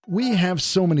We have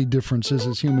so many differences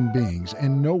as human beings,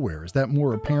 and nowhere is that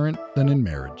more apparent than in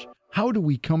marriage. How do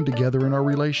we come together in our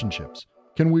relationships?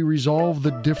 Can we resolve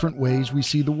the different ways we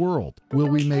see the world? Will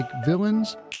we make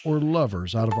villains or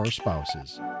lovers out of our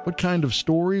spouses? What kind of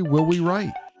story will we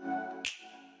write?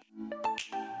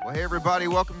 Well, hey, everybody.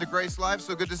 Welcome to Grace Life.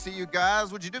 So good to see you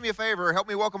guys. Would you do me a favor? Help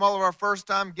me welcome all of our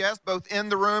first-time guests, both in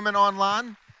the room and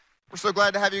online. We're so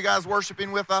glad to have you guys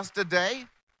worshiping with us today.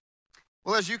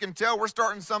 Well, as you can tell, we're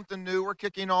starting something new. We're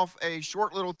kicking off a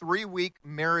short little 3-week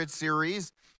marriage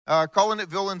series, calling it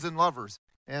Villains and Lovers.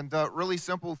 And really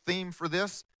simple theme for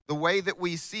this. The way that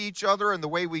we see each other and the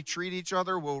way we treat each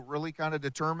other will really kind of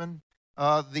determine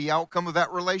the outcome of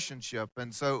that relationship.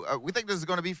 And so we think this is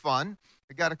going to be fun.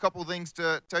 I got a couple things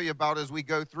to tell you about as we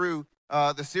go through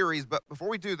the series. But before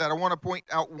we do that, I want to point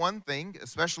out one thing,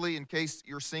 especially in case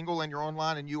you're single and you're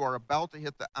online and you are about to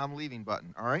hit the I'm leaving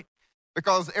button, all right?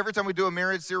 Because every time we do a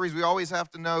marriage series, we always have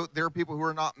to know there are people who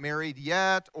are not married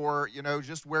yet or, you know,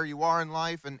 just where you are in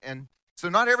life. And so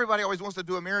not everybody always wants to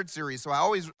do a marriage series. So I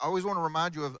always want to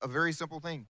remind you of a very simple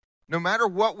thing. No matter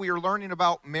what we are learning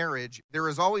about marriage, there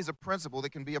is always a principle that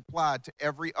can be applied to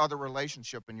every other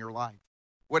relationship in your life.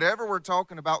 Whatever we're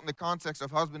talking about in the context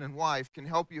of husband and wife can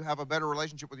help you have a better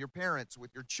relationship with your parents,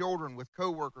 with your children, with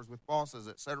coworkers, with bosses,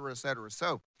 et cetera, et cetera.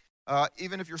 So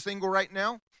even if you're single right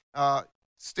now,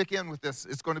 stick in with this.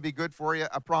 It's going to be good for you.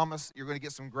 I promise you're going to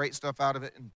get some great stuff out of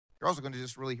it. And you're also going to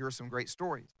just really hear some great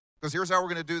stories. Because here's how we're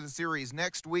going to do the series.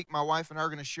 Next week, my wife and I are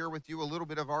going to share with you a little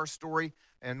bit of our story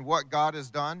and what God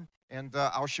has done. And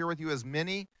I'll share with you as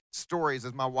many stories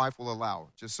as my wife will allow,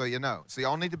 just so you know. So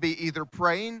y'all need to be either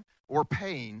praying or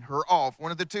paying her off,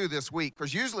 one of the two this week.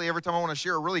 Because usually every time I want to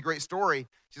share a really great story,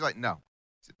 she's like, no.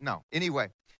 Anyway.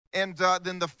 And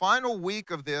then the final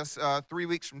week of this, 3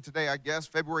 weeks from today, I guess,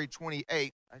 February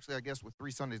 28th, actually, I guess with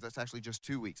 3 Sundays, that's actually just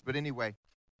 2 weeks. But anyway,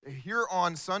 here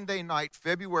on Sunday night,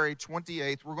 February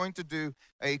 28th, we're going to do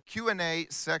a Q&A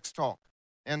sex talk.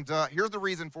 And here's the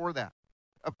reason for that.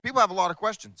 People have a lot of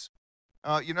questions.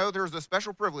 There's a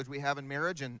special privilege we have in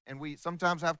marriage, and we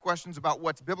sometimes have questions about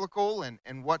what's biblical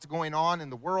and what's going on in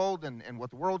the world and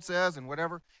what the world says and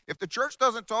whatever. If the church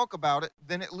doesn't talk about it,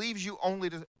 then it leaves you only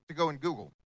to go and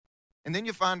Google. And then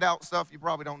you find out stuff you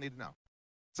probably don't need to know.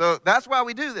 So that's why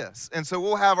we do this. And so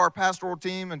we'll have our pastoral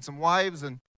team and some wives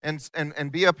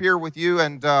and be up here with you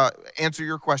and answer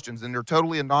your questions. And they're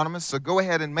totally anonymous. So go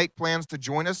ahead and make plans to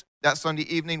join us that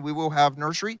Sunday evening. We will have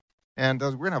nursery, and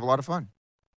we're going to have a lot of fun.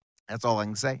 That's all I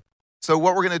can say. So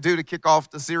what we're going to do to kick off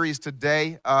the series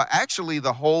today, actually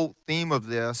the whole theme of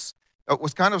this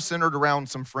was kind of centered around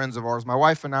some friends of ours. My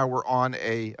wife and I were on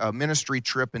a ministry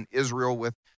trip in Israel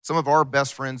with some of our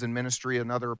best friends in ministry,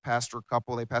 another pastor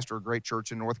couple. They pastor a great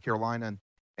church in North Carolina.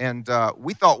 And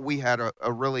we thought we had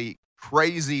a really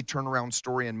crazy turnaround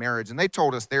story in marriage. And they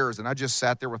told us theirs, and I just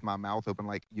sat there with my mouth open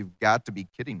like, you've got to be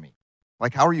kidding me.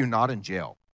 Like, how are you not in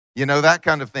jail? You know, that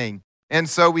kind of thing. And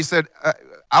so we said,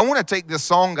 I want to take this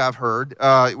song I've heard,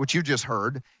 which you just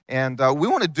heard, and we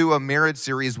want to do a marriage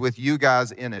series with you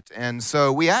guys in it. And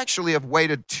so we actually have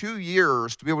waited 2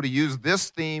 years to be able to use this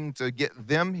theme to get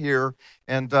them here,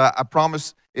 and I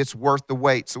promise it's worth the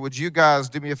wait. So would you guys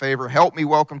do me a favor, help me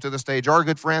welcome to the stage our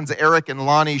good friends, Erich and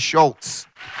Lahni Shultz.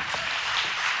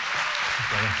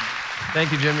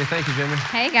 Thank you, Jimmy.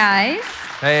 Hey, guys.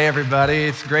 Hey, everybody.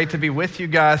 It's great to be with you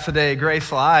guys today,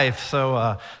 Grace Life.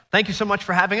 So thank you so much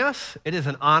for having us. It is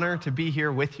an honor to be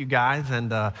here with you guys.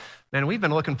 And, man, we've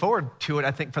been looking forward to it,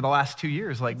 I think, for the last 2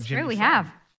 years, like That's Jimmy true, we said.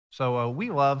 have. So we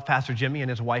love Pastor Jimmy and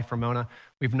his wife, Ramona.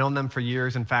 We've known them for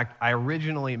years. In fact, I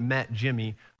originally met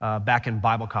Jimmy back in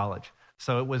Bible college.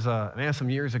 So it was some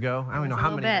years ago. I don't know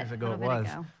how many years ago it was.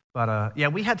 But yeah,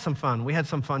 we had some fun. We had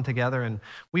some fun together, and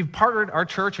we've partnered, our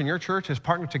church and your church has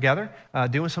partnered together,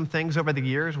 doing some things over the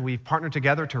years. We've partnered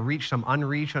together to reach some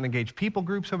unreached, unengaged people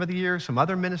groups over the years, some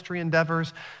other ministry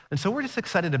endeavors. And so we're just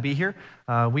excited to be here.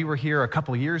 We were here a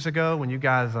couple years ago when you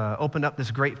guys opened up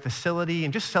this great facility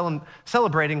and just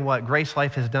celebrating what Grace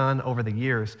Life has done over the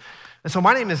years. And so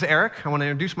my name is Eric. I want to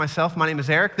introduce myself. My name is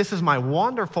Eric. This is my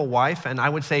wonderful wife, and I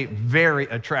would say very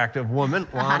attractive woman,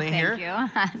 Lahni here.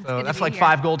 Thank you. So that's like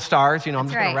 5 gold stars. You know, I'm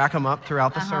just going right. to rack them up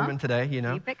throughout the sermon today, you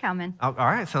know. Keep it coming. All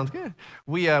right, sounds good.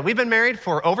 We've been married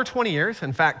for over 20 years.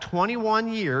 In fact,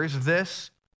 21 years this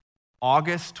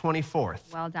August 24th.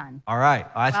 Well done. All right.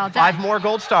 That's Well 5 done. more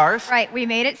gold stars. Right, we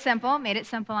made it simple on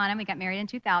him. We got married in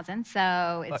 2000,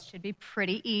 so it should be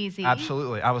pretty easy.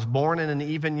 Absolutely. I was born in an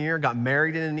even year, got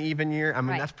married in an even year. I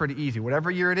mean, Right. That's pretty easy. Whatever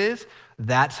year it is,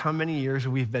 That's how many years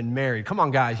we've been married. Come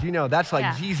on, guys. You know, that's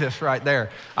like Jesus right there.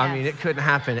 I mean, it couldn't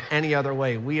happen any other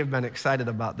way. We have been excited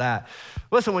about that.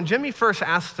 Listen, when Jimmy first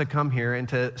asked to come here and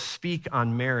to speak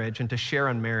on marriage and to share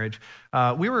on marriage,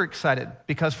 we were excited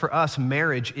because for us,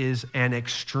 marriage is an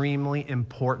extremely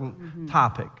important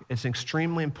topic. It's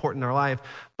extremely important in our life,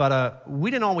 but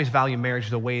we didn't always value marriage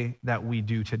the way that we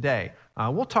do today.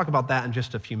 We'll talk about that in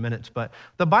just a few minutes, but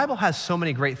the Bible has so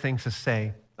many great things to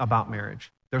say about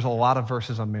marriage. There's a lot of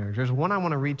verses on marriage. There's one I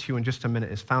want to read to you in just a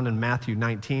minute. It's found in Matthew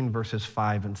 19, verses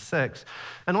 5 and 6.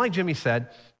 And like Jimmy said,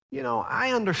 you know,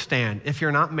 I understand if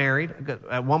you're not married.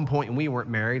 At one point, and we weren't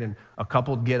married, and a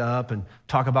couple would get up and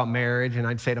talk about marriage, and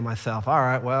I'd say to myself, all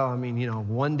right, well, I mean, you know,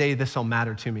 one day this will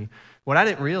matter to me. What I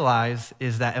didn't realize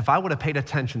is that if I would have paid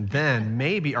attention then,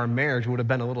 maybe our marriage would have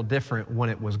been a little different when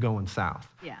it was going south.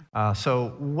 Yeah.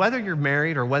 So whether you're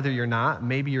married or whether you're not,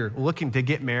 maybe you're looking to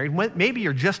get married, maybe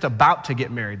you're just about to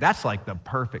get married. That's like the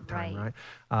perfect time,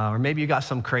 right? Or maybe you got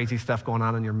some crazy stuff going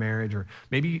on in your marriage, or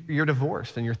maybe you're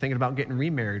divorced and you're thinking about getting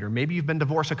remarried, or maybe you've been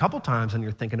divorced a couple times and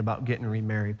you're thinking about getting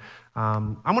remarried.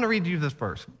 I'm going to read you this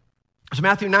verse. It's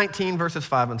Matthew 19, verses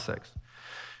 5 and 6.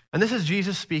 And this is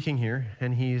Jesus speaking here,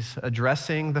 and he's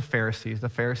addressing the Pharisees. The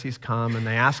Pharisees come, and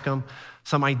they ask him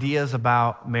some ideas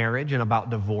about marriage and about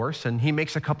divorce, and he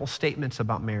makes a couple statements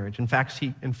about marriage. In fact,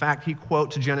 he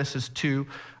quotes Genesis 2,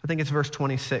 I think it's verse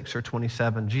 26 or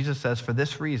 27. Jesus says, "For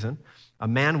this reason, a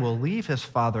man will leave his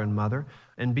father and mother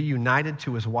and be united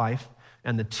to his wife,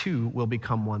 and the two will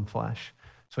become one flesh."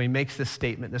 So he makes this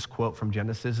statement, this quote from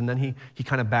Genesis, and then he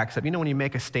kind of backs up. You know, when you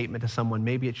make a statement to someone,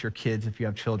 maybe it's your kids if you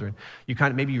have children,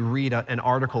 maybe you read an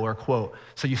article or a quote.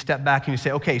 So you step back and you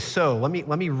say, okay, so let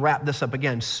me wrap this up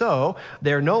again. So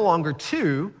they're no longer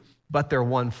two, but they're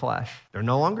one flesh. They're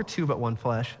no longer two, but one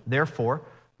flesh. Therefore,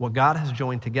 what God has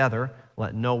joined together,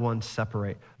 let no one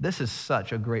separate. This is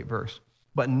such a great verse.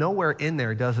 But nowhere in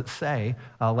there does it say,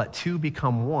 let two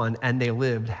become one, and they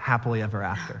lived happily ever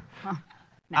after. No.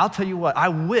 I'll tell you what, I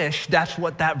wish that's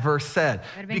what that verse said.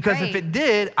 Because great. If it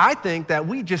did, I think that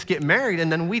we'd just get married and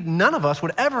then none of us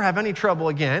would ever have any trouble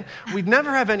again. We'd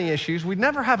never have any issues. We'd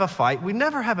never have a fight. We'd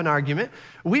never have an argument.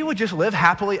 We would just live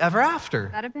happily ever after.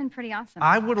 That'd have been pretty awesome.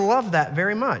 I would love that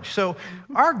very much. So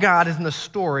our God is in the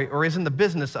story or is in the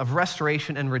business of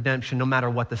restoration and redemption no matter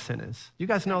what the sin is. You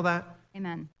guys know that?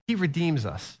 Amen. He redeems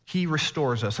us. He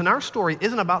restores us. And our story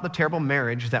isn't about the terrible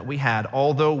marriage that we had,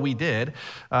 although we did,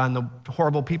 and the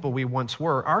horrible people we once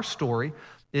were. Our story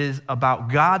is about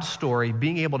God's story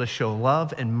being able to show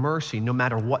love and mercy no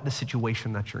matter what the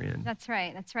situation that you're in. That's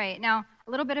right. That's right. Now,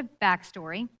 a little bit of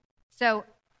backstory. So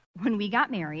when we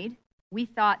got married, we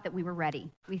thought that we were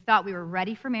ready. We thought we were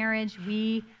ready for marriage.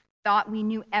 We thought we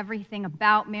knew everything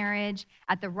about marriage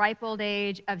at the ripe old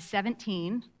age of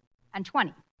 17 and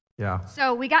 20. Yeah.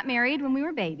 So we got married when we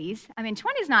were babies. I mean,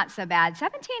 20 is not so bad.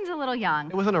 17 is a little young.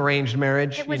 It was an arranged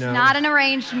marriage. It was not an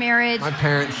arranged marriage. My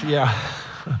parents, yeah.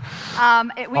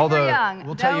 We were young.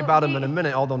 We'll tell you about them in a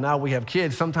minute, although now we have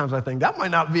kids. Sometimes I think that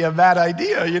might not be a bad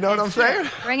idea. You know what I'm saying?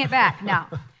 Bring it back. No.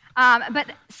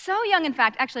 But so young, in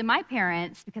fact, actually my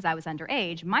parents, because I was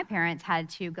underage, my parents had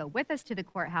to go with us to the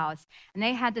courthouse, and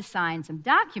they had to sign some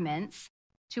documents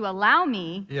to allow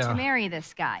me to marry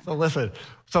this guy. So listen,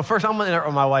 first I'm going to interrupt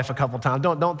with my wife a couple times.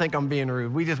 Don't think I'm being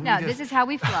rude. This is how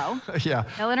we flow. Yeah.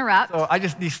 He'll interrupt. So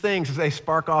these things, they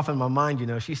spark off in my mind, you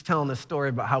know. She's telling this story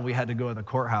about how we had to go to the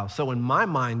courthouse. So in my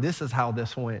mind, this is how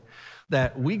this went.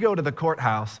 That we go to the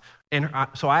courthouse, and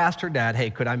so I asked her dad, hey,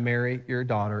 could I marry your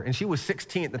daughter? And she was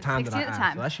 16 at the time that I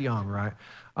asked. So that's young, right?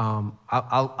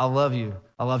 I love you.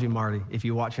 I love you, Marty, if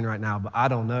you're watching right now, but I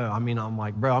don't know. I mean, I'm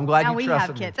like, bro, I'm glad you trusted me.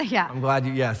 Now we have kids, yeah. I'm glad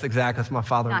yes, exactly. That's my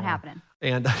father-in-law. Not happening.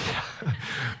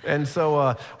 And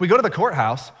so we go to the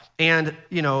courthouse, and,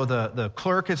 you know, the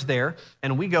clerk is there,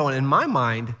 and we go, and in my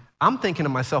mind, I'm thinking to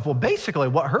myself, well, basically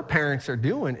what her parents are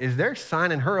doing is they're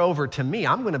signing her over to me.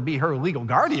 I'm going to be her legal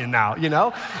guardian now, you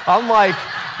know? I'm like,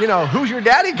 you know, who's your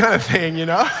daddy kind of thing, you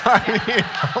know? I mean,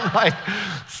 I'm like,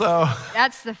 so.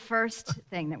 That's the first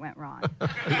thing that went wrong.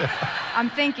 Yeah.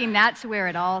 I'm thinking that's where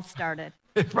it all started.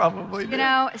 It probably did. You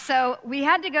know, so we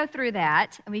had to go through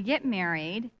that, and we get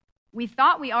married. We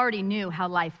thought we already knew how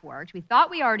life worked. We thought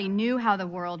we already knew how the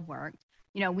world worked.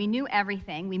 You know, we knew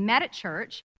everything. We met at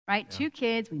church. Right? Yeah. 2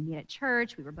 kids, we meet at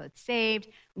church, we were both saved,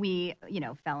 we, you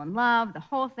know, fell in love, the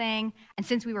whole thing. And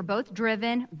since we were both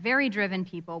driven, very driven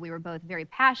people, we were both very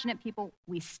passionate people,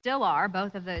 we still are,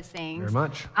 both of those things. Very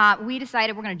much. We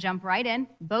decided we're going to jump right in,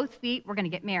 both feet, we're going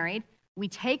to get married. We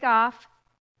take off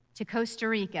to Costa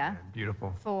Rica.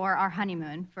 Beautiful. For our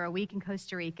honeymoon, for a week in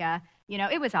Costa Rica.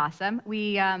 It was awesome.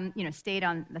 We, stayed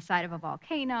on the side of a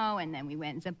volcano, and then we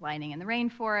went ziplining in the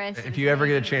rainforest. If you ever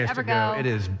get a chance to go, it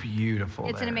is beautiful.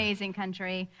 It's there. an amazing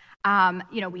country.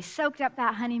 We soaked up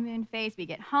that honeymoon phase. We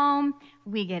get home,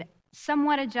 we get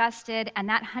somewhat adjusted, and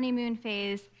that honeymoon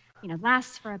phase,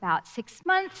 lasts for about 6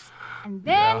 months, and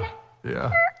then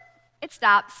it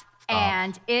stops.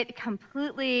 And it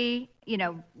completely,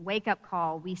 wake up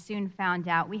call. We soon found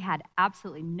out we had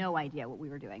absolutely no idea what we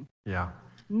were doing. Yeah.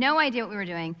 No idea what we were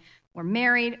doing. We're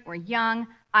married, we're young.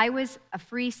 I was a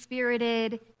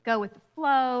free-spirited, go with the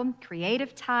flow,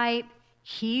 creative type.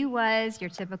 He was your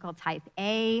typical type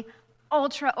A,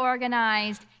 ultra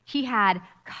organized. He had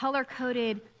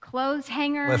color-coded clothes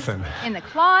hangers in the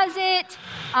closet.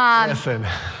 Listen.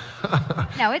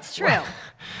 No, it's true.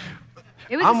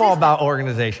 I'm all about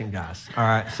organization, guys. All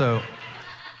right, so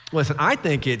listen, I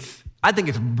think it's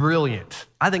brilliant.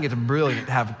 I think it's brilliant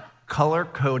to have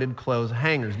color-coded clothes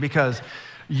hangers because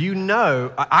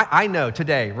I know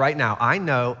today, right now, I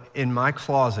know in my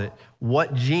closet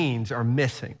what jeans are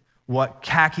missing, what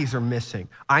khakis are missing.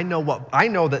 I know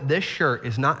that this shirt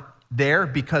is not there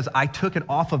because I took it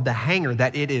off of the hanger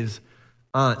that it is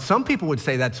on. Some people would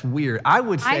say that's weird. I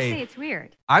say it's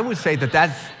weird. I would say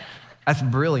that's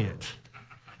brilliant.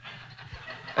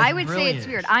 I would say it's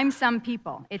weird. I'm some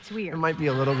people. It's weird. It might be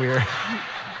a little weird.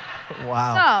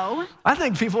 Wow. So, I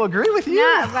think people agree with you.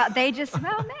 Yeah,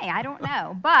 well, may. I don't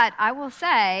know. But I will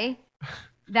say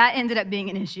that ended up being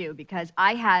an issue because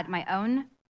I had my own.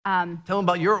 Tell them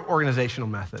about your organizational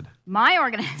method. My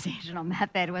organizational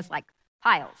method was like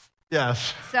piles.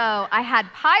 Yes. So I had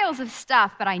piles of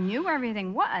stuff, but I knew where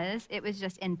everything was. It was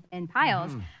just in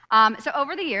piles. So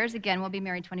over the years, again, we'll be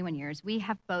married 21 years, we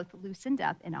have both loosened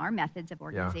up in our methods of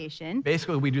organization. Yeah.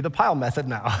 Basically, we do the pile method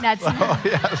now. Yes.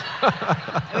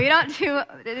 We don't do,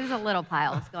 there's a little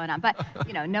piles going on, but,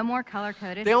 no more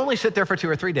color-coded. They only sit there for 2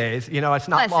 or 3 days. It's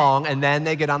not long, and then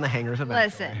they get on the hangers eventually.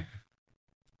 Listen,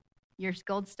 your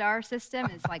gold star system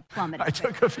is like plummeting. I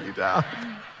took a few down.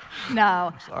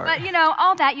 No, but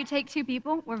all that, you take two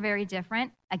people, we're very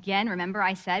different. Again, remember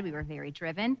I said we were very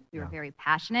driven, we were very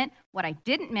passionate. What I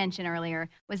didn't mention earlier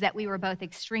was that we were both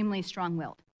extremely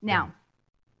strong-willed. Now,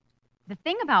 the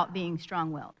thing about being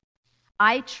strong-willed,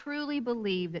 I truly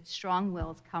believe that strong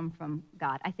wills come from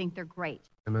God. I think they're great.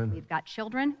 Amen. We've got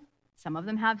children, some of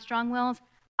them have strong wills.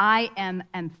 I am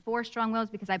for strong wills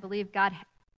because I believe God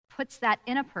puts that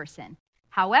in a person.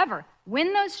 However,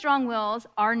 when those strong wills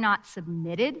are not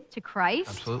submitted to Christ,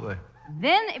 absolutely,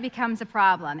 then it becomes a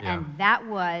problem, and that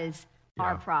was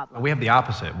our problem. We have the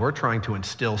opposite. We're trying to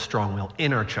instill strong will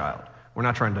in our child. We're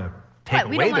not trying to take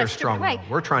away their strong will.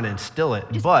 We're trying to instill it,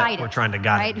 but we're trying to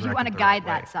guide it. You want to guide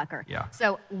that sucker. Yeah.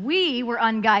 So we were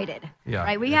unguided. Yeah.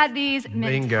 Right? We had these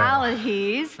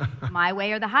mentalities, my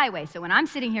way or the highway. So when I'm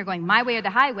sitting here going my way or the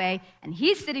highway, and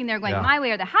he's sitting there going my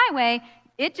way or the highway,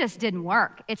 it just didn't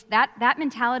work. It's that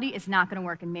mentality is not going to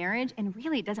work in marriage, and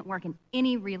really it doesn't work in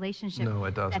any relationship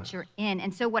that you're in.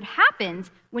 And so what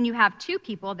happens when you have two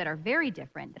people that are very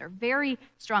different, that are very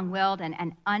strong-willed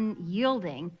and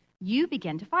unyielding, you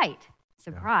begin to fight.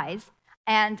 Surprise.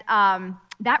 And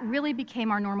that really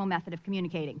became our normal method of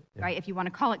communicating, right? If you want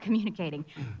to call it communicating.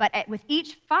 But with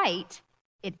each fight,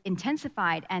 it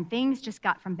intensified, and things just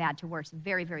got from bad to worse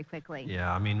very, very quickly.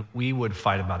 Yeah, we would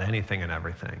fight about anything and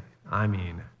everything.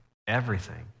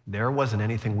 Everything. There wasn't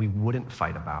anything we wouldn't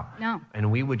fight about. No.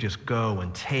 And we would just go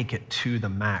and take it to the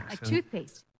max. Like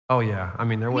toothpaste. Oh, yeah.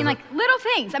 There was... like little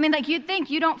things. Like you'd think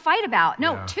you don't fight about.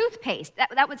 No, toothpaste.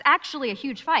 That was actually a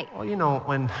huge fight. Well,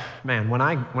 when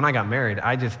I got married,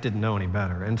 I just didn't know any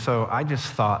better. And so I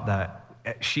just thought that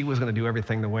she was going to do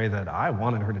everything the way that I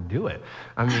wanted her to do it.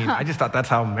 I just thought that's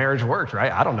how marriage worked,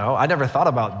 right? I don't know. I never thought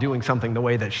about doing something the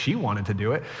way that she wanted to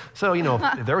do it. So,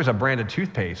 if there was a branded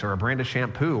toothpaste or a branded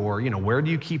shampoo or, where do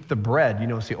you keep the bread?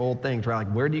 It's the old things, right?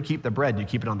 Like, where do you keep the bread? Do you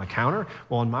keep it on the counter?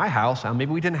 Well, in my house,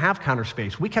 maybe we didn't have counter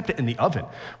space. We kept it in the oven.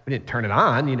 We didn't turn it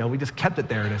on, we just kept it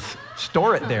there to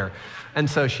store it there. And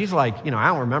so she's like, I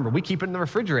don't remember. We keep it in the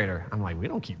refrigerator. I'm like, we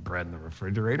don't keep bread in the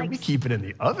refrigerator. We keep it in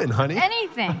the oven, honey.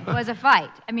 Anything was a fight.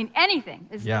 Anything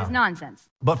is nonsense.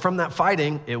 But from that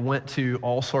fighting, it went to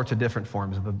all sorts of different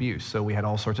forms of abuse. So we had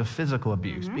all sorts of physical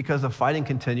abuse because the fighting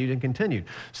continued and continued.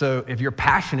 So if you're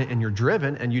passionate and you're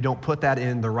driven and you don't put that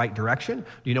in the right direction,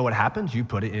 do you know what happens? You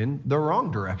put it in the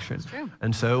wrong direction. That's true.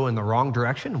 And so in the wrong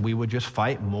direction, we would just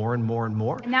fight more and more and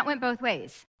more. And that went both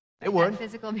ways. It would.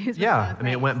 Physical abuse. Yeah, I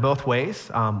mean, it went both ways.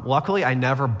 Luckily, I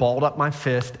never balled up my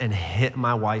fist and hit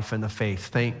my wife in the face.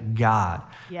 Thank God.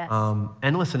 Yes.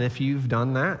 And listen, if you've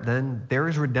done that, then there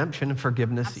is redemption and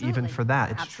forgiveness even for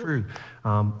that. It's true.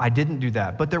 I didn't do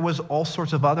that. But there was all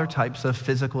sorts of other types of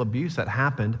physical abuse that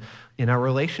happened in our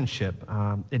relationship.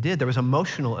 It did. There was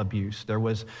emotional abuse. There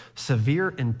was severe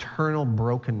internal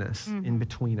brokenness in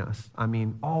between us. I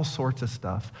mean, all sorts of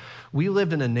stuff. We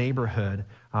lived in a neighborhood.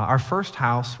 Our first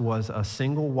house was a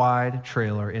single wide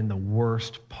trailer in the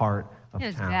worst part of town. It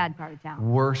was a bad part of town.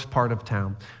 Worst part of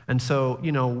town. And so,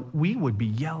 we would be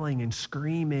yelling and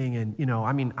screaming and,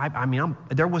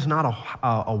 there was not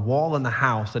a wall in the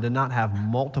house that did not have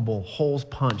multiple holes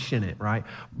punched in it, right?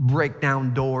 Break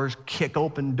down doors, kick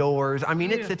open doors. I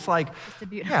mean, it's like,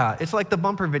 it's like the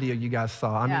bumper video you guys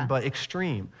saw. I mean, but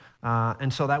extreme.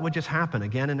 And so that would just happen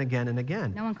again and again and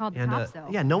again. No one called the cops, though.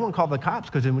 Yeah, no one called the cops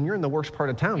because when you're in the worst part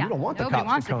of town, you don't want the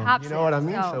cops to come. Cops you know what I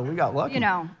mean? So we got lucky.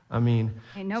 I mean,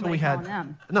 ain't nobody calling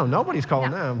them. No, nobody's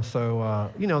calling them.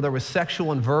 So, there was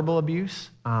sexual and verbal abuse.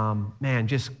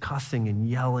 Just cussing and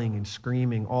yelling and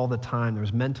screaming all the time. There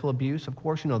was mental abuse, of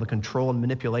course, the control and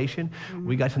manipulation.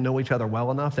 We got to know each other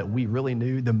well enough that we really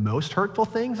knew the most hurtful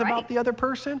things about the other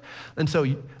person. And so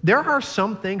there are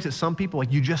some things that some people,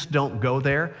 you just don't go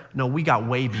there. No, we got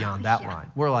way beyond that line.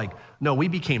 We're like, no, we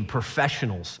became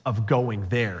professionals of going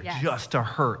there just to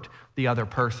hurt the other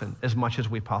person as much as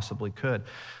we possibly could.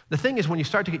 The thing is, when you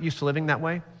start to get used to living that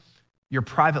way, your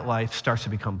private life starts to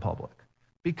become public.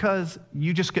 Because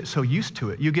you just get so used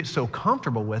to it. You get so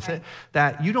comfortable with it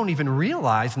that you don't even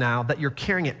realize now that you're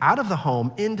carrying it out of the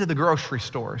home into the grocery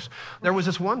stores. There was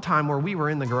this one time where we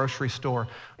were in the grocery store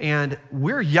and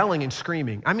we're yelling and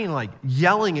screaming. I mean, like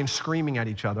yelling and screaming at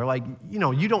each other. Like, you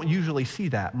don't usually see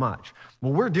that much.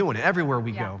 Well, we're doing it everywhere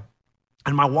we go.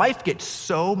 And my wife gets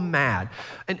so mad.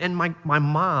 And my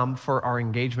mom, for our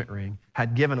engagement ring,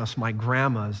 had given us my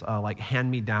grandma's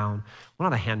hand-me-down. Well,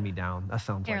 not a hand-me-down. That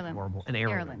sounds like horrible. An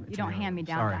heirloom. You don't hand me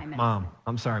down diamonds. Mom,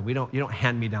 I'm sorry. You don't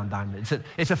hand me down diamonds.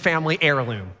 It's a family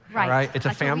heirloom. Right. Right? It's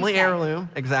a family heirloom.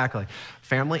 Exactly.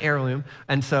 Family heirloom.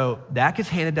 And so that gets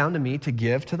handed down to me to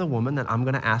give to the woman that I'm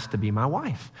going to ask to be my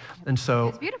wife. And so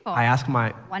it's beautiful. I ask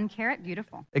my... 1 carat,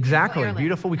 beautiful. Exactly.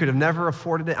 Beautiful. We could have never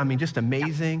afforded it. I mean, just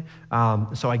amazing.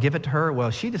 So I give it to her.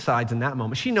 Well, she decides in that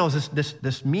moment. She knows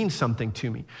this means something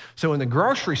to me. So in the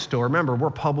grocery store, remember, we're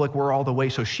public, we're all the way.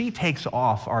 So she takes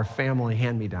off our family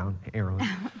hand-me-down heirloom.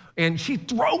 And she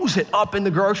throws it up in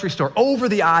the grocery store over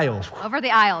the aisles. Over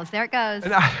the aisles. There it goes.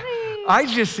 And I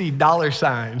just see dollar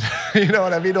signs, you know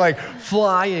what I mean? Like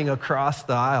flying across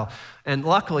the aisle. And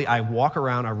luckily, I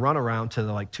run around to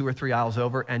the 2 or 3 aisles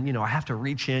over, and I have to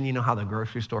reach in. You know how the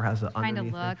grocery store has the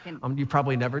underneath thing? You've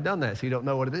probably never done that, so you don't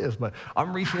know what it is. But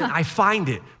I'm reaching in, I find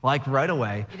it right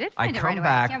away. You did find it right away.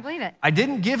 Back. I can't believe it. I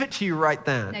didn't give it to you right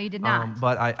then. No, you did not.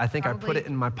 But I think I put it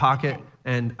in my pocket,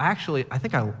 and I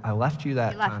think I left you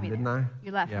that time, didn't I?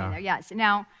 You left me there, yes.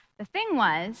 Now, the thing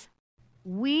was,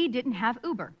 we didn't have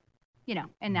Uber,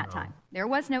 in that time. There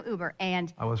was no Uber,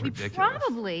 and we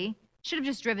probably should have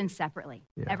just driven separately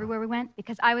everywhere we went,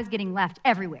 because I was getting left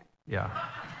everywhere. Yeah.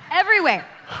 Everywhere.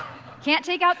 Can't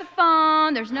take out the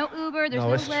phone. There's no Uber. There's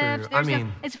no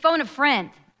Lyft. It's phone a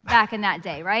friend back in that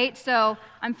day, right? So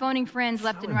I'm phoning friends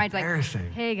left and right. Like,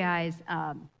 hey guys,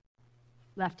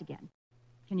 left again.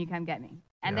 Can you come get me?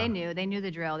 And they knew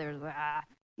the drill. They were,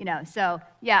 So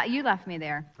yeah, you left me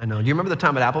there. I know. Do you remember the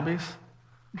time at Applebee's?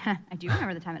 I do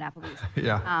remember the time at Applebee's.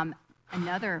 Yeah.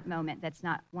 Another moment that's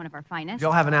not one of our finest.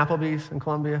 Y'all have an Applebee's in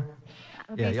Columbia?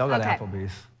 Applebee's? Yeah, y'all got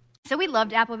Applebee's. So we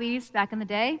loved Applebee's back in the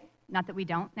day. Not that we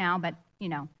don't now, but,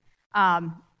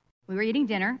 we were eating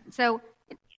dinner. So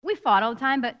we fought all the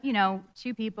time, but,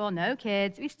 2 people, no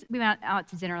kids. We went out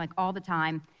to dinner all the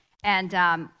time. And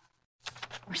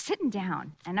we're sitting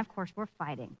down, and of course we're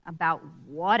fighting about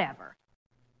whatever.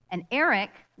 And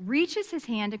Eric reaches his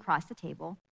hand across the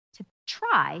table to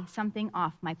try something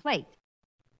off my plate.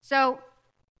 So,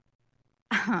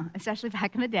 especially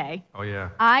back in the day,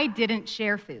 I didn't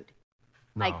share food.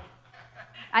 No.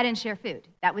 I didn't share food.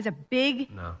 That was a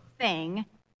big thing.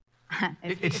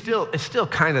 It's still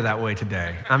kind of that way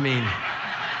today. I mean,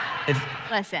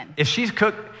 listen. If she's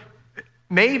cooked,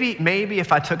 maybe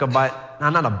if I took a bite,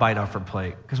 not a bite off her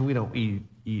plate, because we don't eat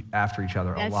after each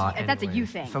other a lot. That's a you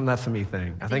thing. That's a me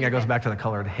thing. I think that goes back to the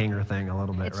colored hanger thing a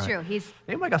little bit, it's right? True.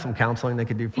 Anybody got some counseling they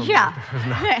could do for me?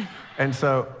 Yeah. And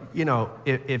so,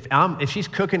 if she's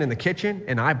cooking in the kitchen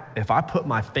and if I put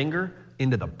my finger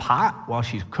into the pot while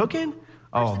she's cooking,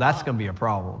 that's going to be a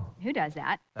problem. Who does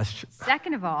that? That's true.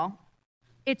 Second of all,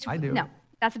 I do. No.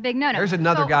 That's a big no-no. There's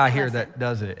another guy here that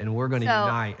does it, and we're going to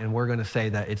unite, and we're going to say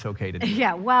that it's okay to do it.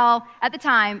 Yeah, well, at the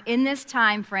time, in this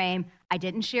time frame, I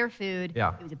didn't share food.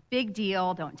 Yeah. It was a big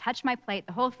deal. Don't touch my plate,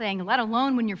 the whole thing, let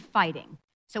alone when you're fighting.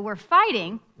 So we're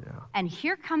fighting, and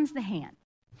here comes the hand,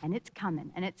 and it's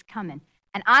coming, and it's coming.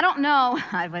 And I don't know,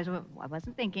 I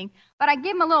wasn't thinking, but I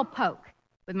gave him a little poke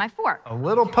with my fork. A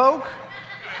little poke?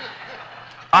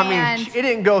 I mean, it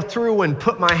didn't go through and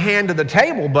put my hand to the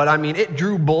table, but I mean, it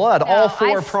drew blood, all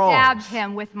four prongs. I stabbed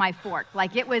him with my fork.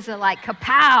 Like, it was like,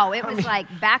 kapow. It was like,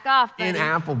 back off, buddy. In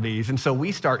Applebee's. And so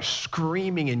we start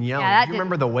screaming and yelling. Do you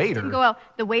remember the waiter? Didn't go well.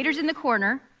 The waiter's in the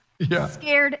corner,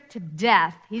 scared to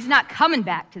death. He's not coming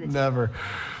back to the table. Never.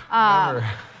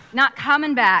 Not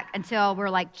coming back until we're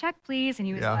like, check, please. And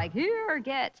he was like, here,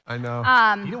 get. I know.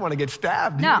 He didn't want to get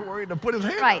stabbed. No. He was worried to put his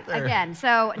hand out there. Right, again.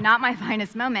 So not my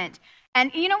finest moment. And,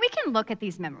 we can look at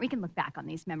these memories. We can look back on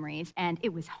these memories, and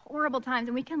it was horrible times,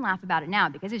 and we can laugh about it now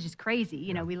because it's just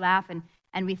crazy. We laugh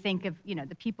and we think of,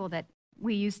 the people that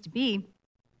we used to be,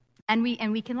 and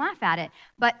we can laugh at it.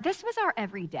 But this was our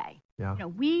everyday. Yeah.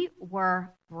 We were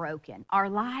broken. Our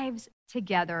lives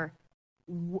together,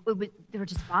 they were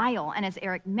just vile. And as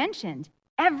Eric mentioned,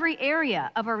 every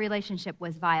area of our relationship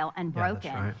was vile and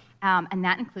broken. Yeah, that's right. And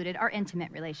that included our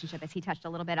intimate relationship, as he touched a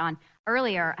little bit on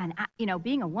earlier. And,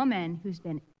 being a woman who's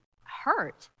been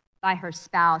hurt by her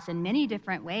spouse in many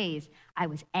different ways, I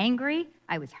was angry,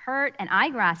 I was hurt, and I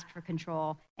grasped for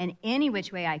control in any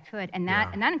which way I could. And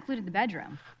that included the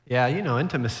bedroom. Yeah,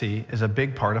 intimacy is a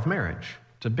big part of marriage.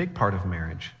 It's a big part of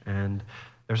marriage. And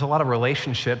there's a lot of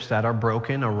relationships that are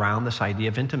broken around this idea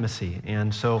of intimacy.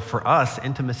 And so for us,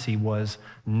 intimacy was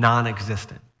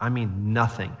non-existent. I mean,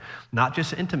 nothing. Not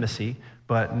just intimacy,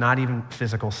 but not even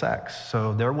physical sex.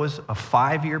 So there was a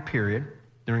 5-year period.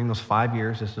 During those 5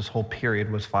 years, this whole period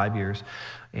was 5 years.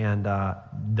 And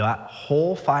that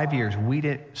whole 5 years, we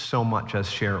didn't so much as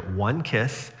share one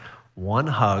kiss, one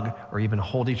hug, or even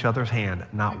hold each other's hand,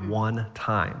 not one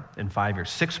time in 5 years.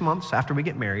 6 months after we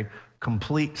get married,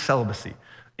 complete celibacy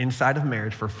inside of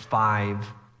marriage for 5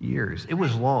 years. It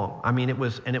was long. I mean, it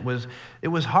was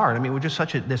hard. I mean, it was just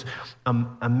such this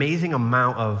amazing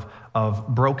amount of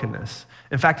brokenness.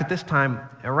 In fact, at this time,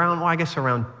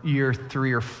 around year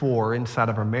 3 or 4 inside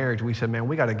of our marriage, we said, man,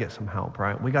 we got to get some help,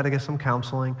 right? We got to get some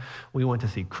counseling. We went to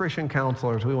see Christian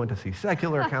counselors. We went to see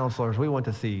secular counselors. We went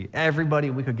to see everybody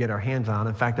we could get our hands on.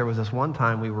 In fact, there was this one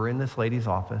time we were in this lady's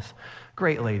office,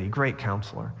 great lady, great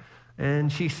counselor.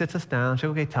 And she sits us down. She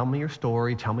said, okay, tell me your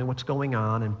story. Tell me what's going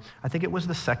on. And I think it was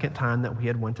the second time that we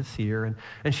had went to see her.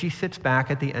 And she sits back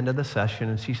at the end of the session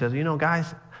and she says,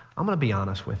 guys, I'm going to be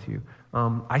honest with you.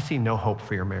 I see no hope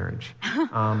for your marriage.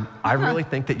 I really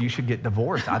think that you should get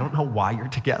divorced. I don't know why you're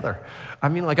together. I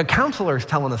mean, like a counselor is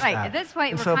telling us that. Right, at this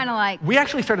point, we're kind of like... We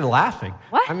actually started laughing.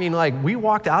 What? I mean, like, we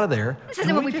walked out of there. This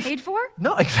isn't what we paid for?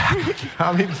 No, exactly.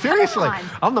 I mean, seriously.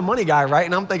 I'm the money guy, right?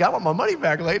 And I'm thinking, I want my money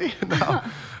back, lady. No.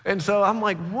 And so I'm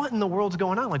like, what in the world's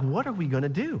going on? Like, what are we going to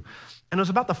do? And it was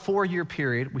about the 4-year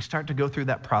period. We start to go through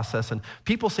that process. And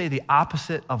people say the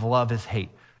opposite of love is hate.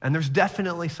 And there's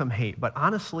definitely some hate. But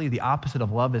honestly, the opposite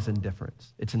of love is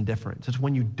indifference. It's indifference. It's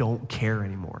when you don't care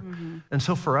anymore. Mm-hmm. And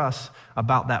so for us,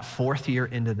 about that 4th year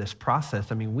into this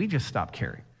process, I mean, we just stopped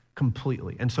caring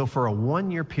completely. And so for a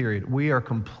 1-year period, we are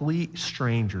complete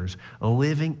strangers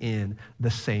living in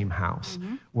the same house.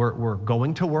 Mm-hmm. We're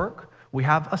going to work. We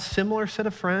have a similar set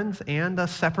of friends and a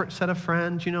separate set of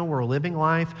friends. We're living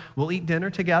life. We'll eat dinner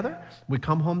together. We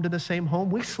come home to the same home.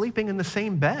 We're sleeping in the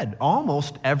same bed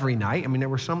almost every night. I mean, there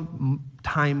were some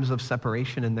times of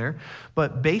separation in there,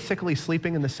 but basically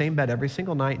sleeping in the same bed every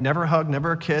single night. Never a hug,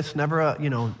 never a kiss, never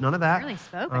none of that. Barely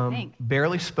spoke, I think.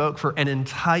 Barely spoke for an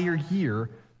entire year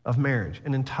of marriage,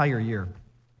 an entire year.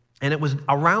 And it was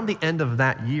around the end of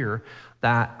that year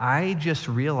that I just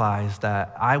realized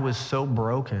that I was so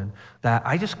broken that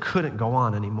I just couldn't go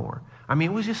on anymore. I mean,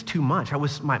 it was just too much. I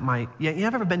was you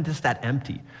ever been just that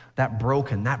empty, that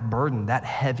broken, that burdened, that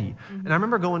heavy? Mm-hmm. And I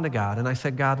remember going to God and I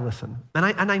said, God, listen.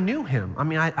 And I knew him. I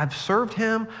mean, I've served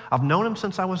him. I've known him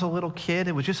since I was a little kid.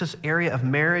 It was just this area of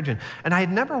marriage. And I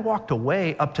had never walked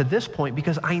away up to this point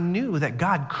because I knew that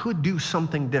God could do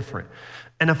something different.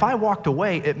 And if I walked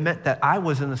away, it meant that I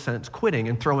was, in a sense, quitting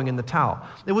and throwing in the towel.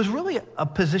 It was really a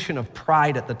position of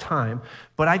pride at the time,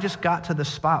 but I just got to the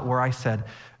spot where I said,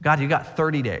 God, you got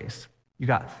 30 days. You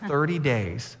got 30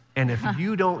 days. And if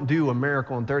you don't do a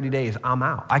miracle in 30 days, I'm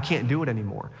out. I can't do it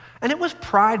anymore. And it was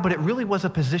pride, but it really was a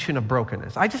position of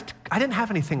brokenness. I didn't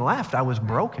have anything left. I was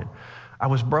broken.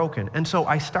 And so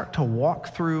I start to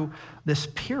walk through this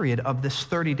period of this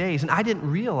 30 days, and I didn't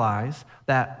realize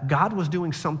that God was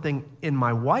doing something in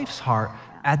my wife's heart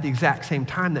at the exact same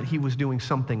time that he was doing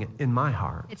something in my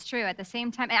heart. It's true. At the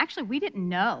same time, and actually, we didn't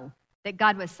know that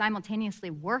God was simultaneously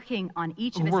working on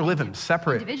each of us. We're living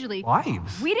separate individually.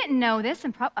 lives. We didn't know this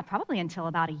probably until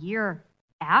about a year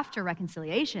after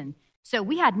reconciliation. So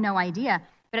we had no idea.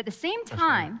 But at the same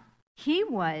time, he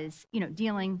was,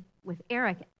 dealing with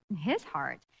Erich in his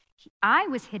heart. I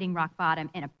was hitting rock bottom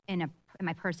in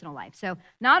my personal life. So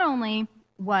not only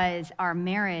was our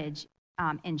marriage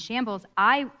in shambles,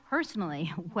 I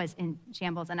personally was in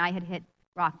shambles, and I had hit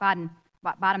rock bottom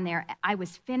there. I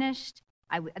was finished.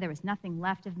 There was nothing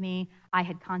left of me. I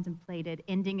had contemplated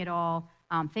ending it all.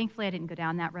 Thankfully, I didn't go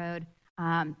down that road.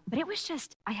 But it was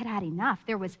just, I had had enough.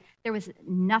 There was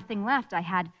nothing left. I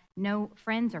had no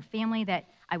friends or family that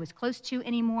I was close to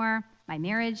anymore. My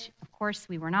marriage, of course,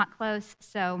 we were not close.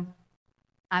 So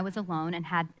I was alone and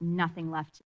had nothing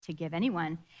left to give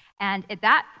anyone. And at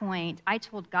that point, I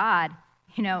told God,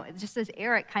 just as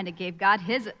Erich kind of gave God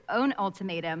his own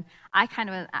ultimatum,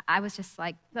 I was just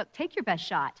like, look, take your best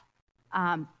shot.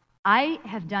 I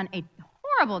have done a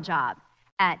horrible job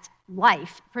at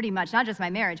life, pretty much, not just my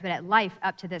marriage, but at life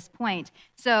up to this point.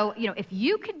 So, if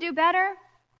you could do better,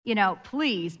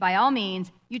 please, by all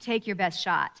means, you take your best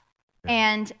shot.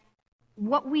 And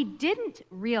what we didn't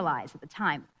realize at the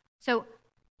time, so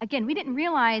again, we didn't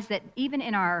realize that even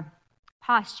in our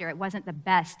posture, it wasn't the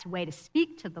best way to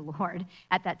speak to the Lord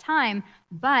at that time,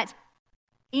 but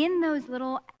in those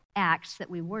little acts that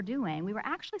we were doing, we were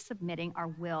actually submitting our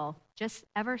will just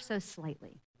ever so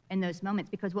slightly in those moments,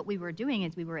 because what we were doing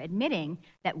is we were admitting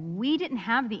that we didn't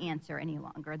have the answer any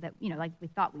longer, that, like we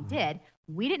thought we did.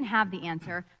 We didn't have the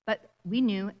answer, but we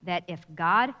knew that if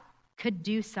God could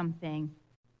do something,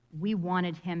 we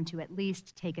wanted him to at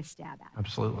least take a stab at it.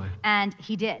 Absolutely. And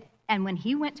he did. And when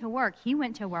he went to work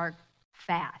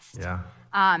fast.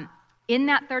 Yeah. In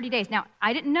that 30 days. Now,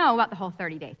 I didn't know about the whole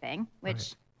 30-day thing,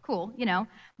 which, cool,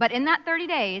 But in that 30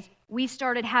 days, we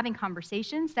started having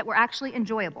conversations that were actually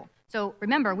enjoyable. So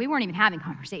remember, we weren't even having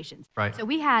conversations. Right. So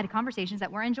we had conversations that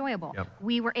were enjoyable. Yep.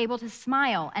 We were able to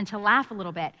smile and to laugh a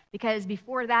little bit, because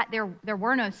before that, there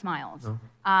were no smiles.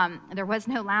 No. There was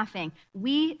no laughing.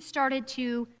 We started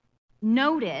to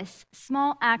notice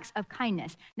small acts of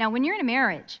kindness. Now, when you're in a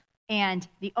marriage and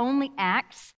the only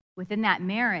acts within that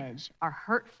marriage are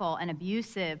hurtful and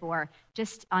abusive or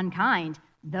just unkind,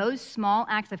 those small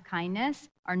acts of kindness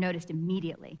are noticed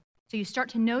immediately. So you start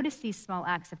to notice these small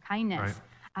acts of kindness.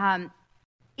 Right.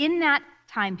 In that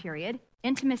time period,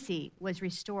 intimacy was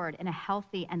restored in a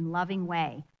healthy and loving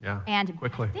way. Yeah, and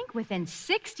quickly. I think within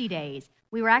 60 days,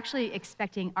 we were actually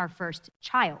expecting our first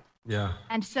child. Yeah.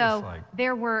 And so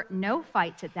there were no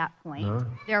fights at that point. No.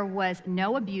 There was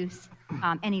no abuse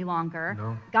any longer.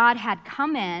 No. God had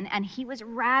come in, and he was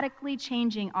radically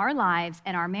changing our lives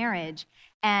and our marriage.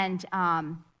 And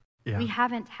we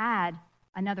haven't had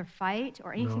another fight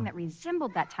or anything that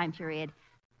resembled that time period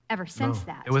ever since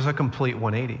that. It was a complete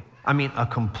 180. I mean,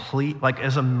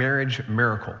 as a marriage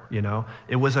miracle,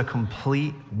 It was a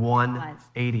complete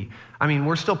 180. I mean,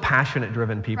 we're still passionate,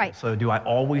 driven people. Right. So do I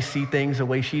always see things the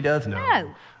way she does?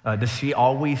 No. Does she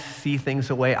always see things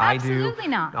the way I do? Absolutely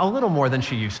not. A little more than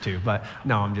she used to, but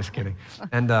no, I'm just kidding.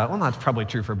 And that's probably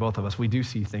true for both of us. We do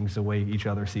see things the way each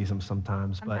other sees them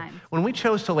sometimes. But when we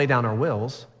chose to lay down our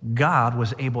wills, God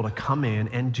was able to come in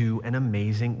and do an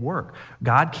amazing work.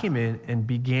 God came in and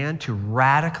began to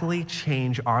radically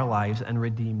change our lives and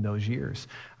redeem those years.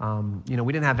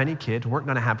 We didn't have any kids, weren't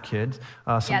going to have kids.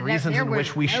 Some reasons in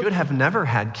which we should have never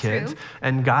had kids. True.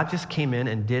 And God just came in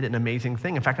and did an amazing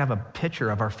thing. In fact, I have a picture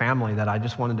of our family that I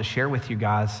just wanted to share with you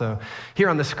guys. So here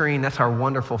on the screen, that's our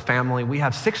wonderful family. We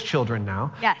have 6 children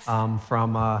now. Yes.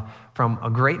 From a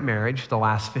great marriage the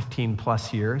last 15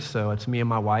 plus years. So it's me and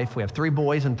my wife. We have 3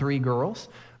 boys and 3 girls.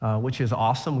 Which is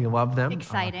awesome. We love them.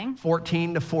 Exciting.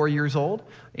 14 to 4 years old.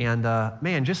 And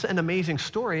just an amazing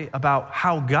story about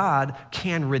how God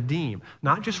can redeem,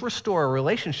 not just restore a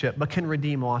relationship, but can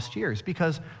redeem lost years.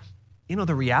 Because,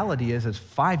 the reality is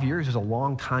 5 years is a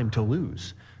long time to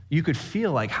lose. You could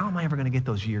feel like, how am I ever going to get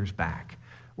those years back?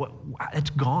 It's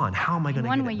gone. How am I going to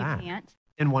get it back? In one way you can't.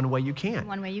 In one way you can. In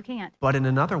one way you can't. But in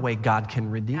another way, God can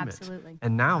redeem it. Absolutely.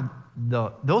 And now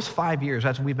those 5 years,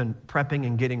 as we've been prepping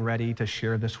and getting ready to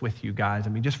share this with you guys,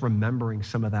 just remembering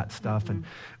some of that stuff. And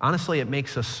honestly, it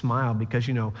makes us smile because,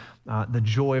 the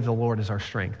joy of the Lord is our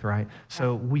strength, right?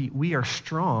 So we are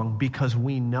strong because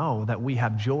we know that we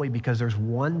have joy because there's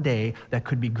one day that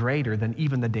could be greater than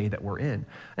even the day that we're in.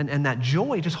 And that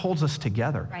joy just holds us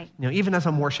together. Right. Even as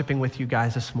I'm worshiping with you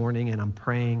guys this morning and I'm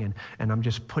praying and I'm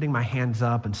just putting my hands up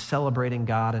up and celebrating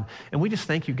God. And we just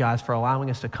thank you guys for allowing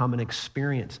us to come and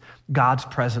experience God's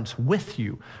presence with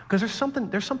you. Because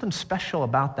there's something special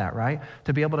about that, right?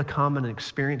 To be able to come and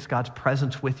experience God's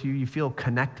presence with you. You feel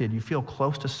connected. You feel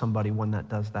close to somebody when that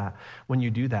does that, when you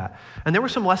do that. And there were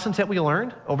some lessons that we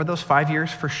learned over those 5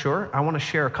 years for sure. I want to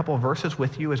share a couple of verses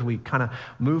with you as we kind of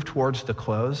move towards the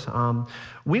close.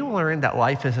 We learned that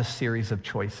life is a series of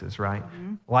choices, right?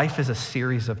 Mm-hmm. Life is a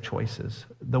series of choices.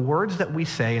 The words that we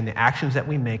say and the actions that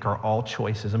we make are all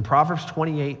choices. In Proverbs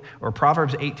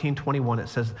 18:21, it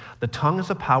says, "The tongue is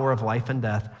the power of life and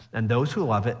death, and those who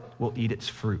love it will eat its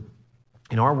fruit."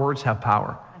 Our words have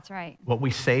power. That's right. What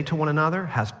we say to one another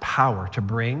has power to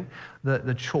bring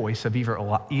the choice of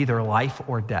either life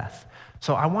or death.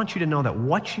 So I want you to know that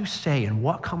what you say and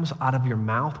what comes out of your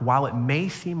mouth, while it may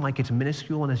seem like it's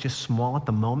minuscule and it's just small at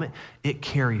the moment, it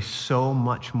carries so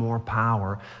much more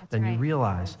power than you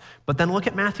realize. But then look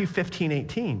at Matthew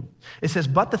 15:18. It says,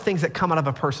 "But the things that come out of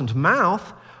a person's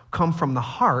mouth come from the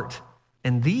heart,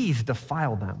 and these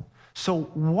defile them." So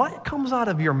what comes out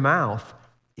of your mouth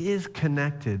is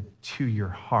connected to your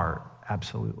heart,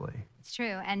 absolutely. It's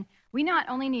true. And we not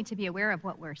only need to be aware of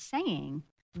what we're saying,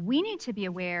 we need to be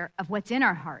aware of what's in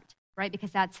our heart, right?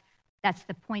 Because that's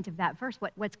the point of that verse.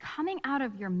 What's coming out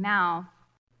of your mouth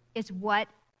is what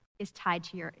is tied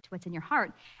to what's in your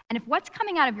heart. And if what's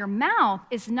coming out of your mouth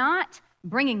is not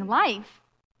bringing life,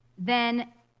 then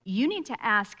you need to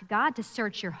ask God to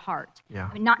search your heart.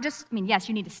 Yeah. Yes,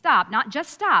 you need to stop, not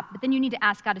just stop, but then you need to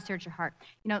ask God to search your heart.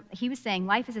 He was saying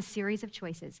life is a series of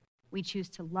choices. We choose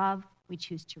to love, we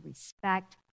choose to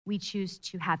respect, we choose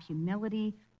to have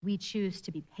humility, we choose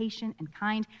to be patient and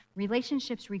kind.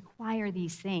 Relationships require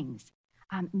these things.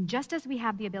 Just as we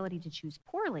have the ability to choose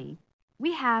poorly,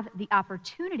 we have the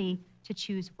opportunity to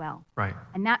choose well. Right.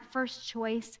 And that first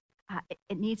choice,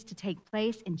 it needs to take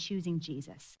place in choosing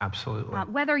Jesus. Absolutely.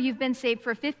 Whether you've been saved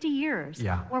for 50 years,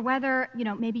 yeah, or whether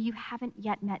maybe you haven't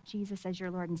yet met Jesus as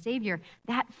your Lord and Savior,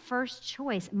 that first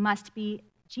choice must be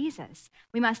Jesus.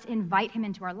 We must invite him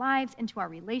into our lives, into our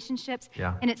relationships.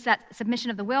 Yeah. And it's that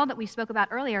submission of the will that we spoke about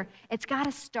earlier. It's got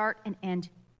to start and end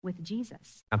with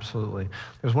Jesus. Absolutely.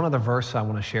 There's one other verse I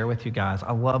want to share with you guys.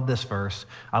 I love this verse.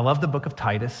 I love the book of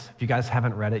Titus. If you guys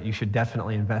haven't read it, you should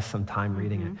definitely invest some time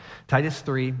reading it. Titus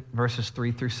 3, verses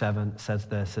 3-7 says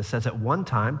this. It says, "At one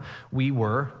time we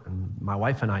were," and my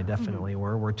wife and I definitely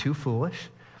were too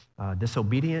foolish,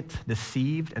 disobedient,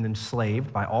 deceived, and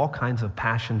enslaved by all kinds of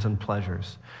passions and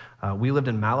pleasures. We lived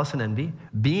in malice and envy,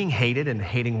 being hated and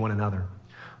hating one another.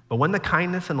 But when the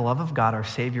kindness and love of God, our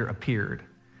Savior, appeared,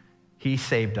 he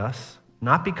saved us,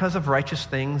 not because of righteous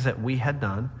things that we had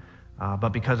done, but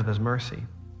because of his mercy.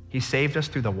 He saved us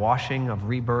through the washing of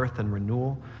rebirth and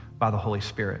renewal by the Holy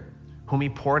Spirit, whom he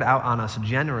poured out on us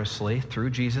generously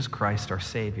through Jesus Christ, our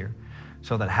Savior,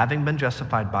 so that having been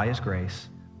justified by his grace,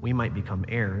 we might become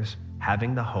heirs,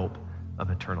 having the hope of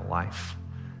eternal life.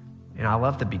 And I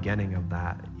love the beginning of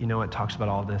that. It talks about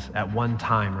all this at one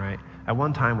time, right? At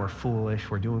one time, we're foolish,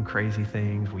 we're doing crazy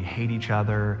things, we hate each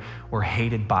other, we're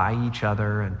hated by each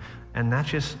other, and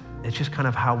it's just kind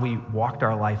of how we walked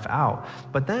our life out.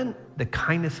 But then the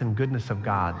kindness and goodness of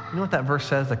God, you know what that verse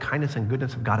says? The kindness and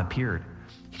goodness of God appeared.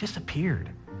 He just appeared.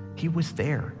 He was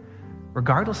there.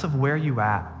 Regardless of where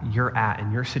you're at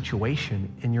in your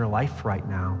situation, in your life right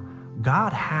now,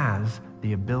 God has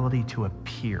the ability to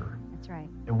appear. That's right.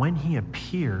 And when he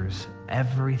appears,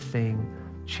 everything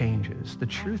changes. The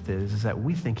truth is that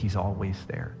we think he's always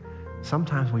there.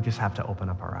 Sometimes we just have to open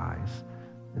up our eyes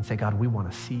and say, God, we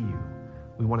want to see you.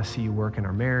 We want to see you work in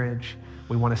our marriage.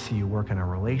 We want to see you work in our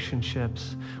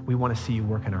relationships. We want to see you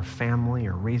work in our family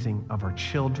or raising of our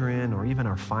children or even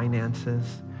our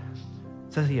finances.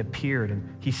 It says he appeared and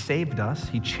he saved us.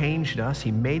 He changed us.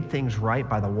 He made things right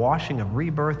by the washing of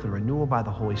rebirth and renewal by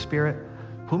the Holy Spirit,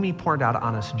 whom he poured out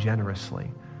on us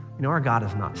generously. Our God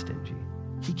is not stingy.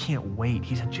 He can't wait.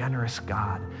 He's a generous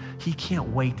God. He can't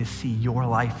wait to see your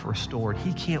life restored.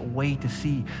 He can't wait to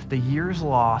see the years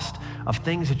lost of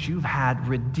things that you've had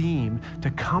redeemed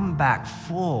to come back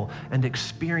full and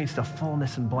experience the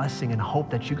fullness and blessing and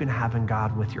hope that you can have in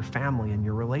God with your family and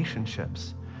your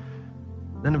relationships.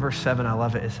 Then in verse 7, I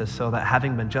love it. It says, so that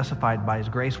having been justified by his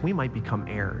grace, we might become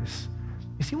heirs.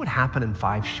 You see what happened in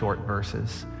 5 short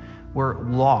verses? We're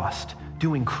lost,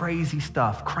 doing crazy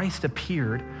stuff. Christ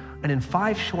appeared, and in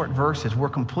 5 short verses, we're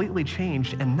completely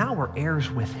changed, and now we're heirs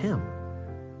with him.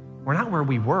 We're not where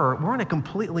we were. We're in a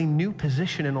completely new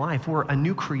position in life. We're a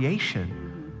new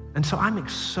creation. And so I'm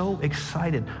so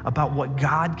excited about what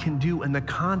God can do in the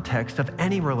context of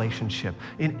any relationship,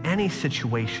 in any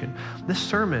situation. This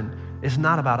sermon is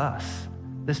not about us.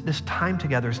 This time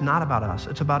together is not about us.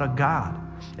 It's about a God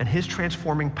and his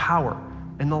transforming power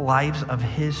in the lives of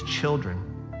his children.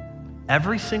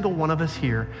 Every single one of us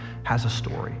here has a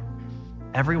story.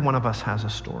 Every one of us has a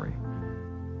story.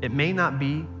 It may not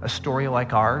be a story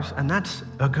like ours, and that's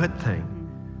a good thing,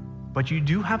 but you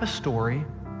do have a story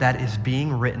that is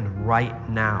being written right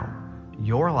now.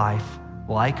 Your life,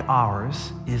 like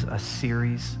ours, is a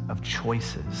series of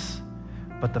choices.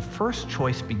 But the first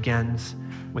choice begins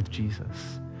with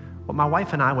Jesus. What my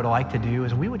wife and I would like to do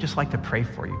is we would just like to pray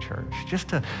for you, church.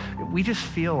 We just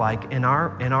feel like in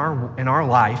our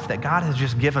life that God has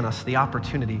just given us the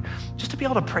opportunity just to be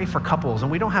able to pray for couples.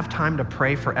 And we don't have time to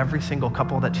pray for every single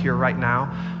couple that's here right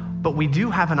now, but we do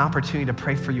have an opportunity to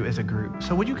pray for you as a group.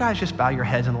 So would you guys just bow your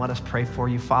heads and let us pray for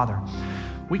you? Father,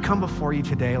 we come before you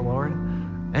today, Lord.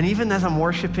 And even as I'm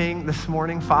worshiping this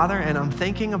morning, Father, and I'm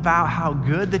thinking about how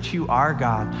good that you are,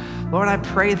 God, Lord, I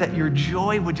pray that your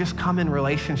joy would just come in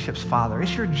relationships, Father.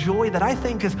 It's your joy that I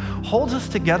think holds us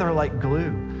together like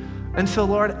glue. And so,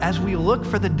 Lord, as we look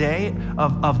for the day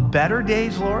of better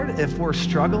days, Lord, if we're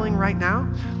struggling right now,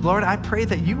 Lord, I pray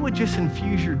that you would just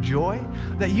infuse your joy,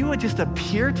 that you would just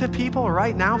appear to people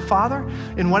right now, Father,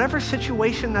 in whatever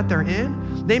situation that they're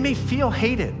in. They may feel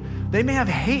hated. They may have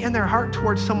hate in their heart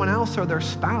towards someone else or their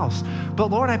spouse. But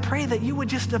Lord, I pray that you would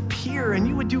just appear and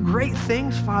you would do great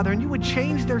things, Father, and you would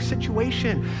change their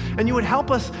situation and you would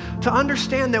help us to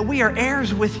understand that we are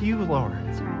heirs with you, Lord.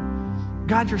 That's right.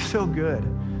 God, you're so good.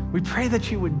 We pray that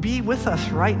you would be with us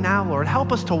right now, Lord.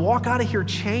 Help us to walk out of here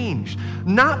changed,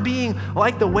 not being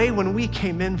like the way when we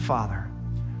came in, Father.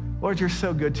 Lord, you're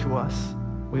so good to us.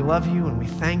 We love you and we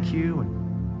thank you. And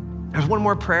there's one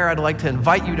more prayer I'd like to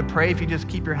invite you to pray if you just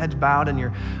keep your heads bowed and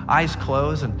your eyes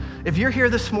closed. And if you're here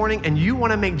this morning and you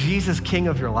want to make Jesus king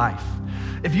of your life,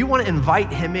 if you want to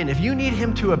invite him in, if you need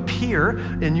him to appear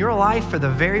in your life for the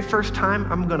very first time,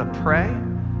 I'm going to pray.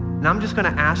 And I'm just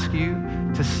going to ask you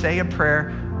to say a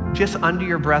prayer just under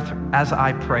your breath as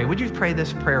I pray. Would you pray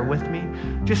this prayer with me?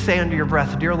 Just say under your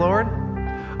breath, Dear Lord,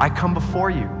 I come before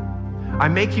you. I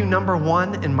make you number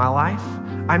one in my life.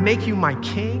 I make you my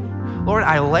king. Lord,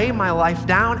 I lay my life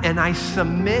down and I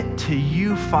submit to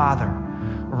you, Father.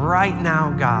 Right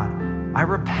now, God, I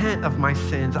repent of my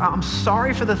sins. I'm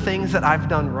sorry for the things that I've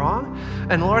done wrong.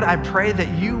 And Lord, I pray that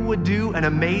you would do an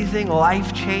amazing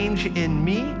life change in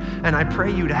me. And I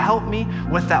pray you to help me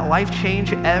with that life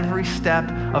change every step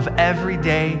of every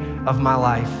day of my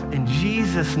life. In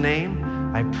Jesus'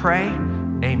 name, I pray,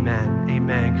 amen,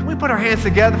 amen. Can we put our hands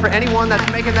together for anyone that's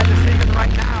making that decision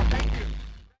right now?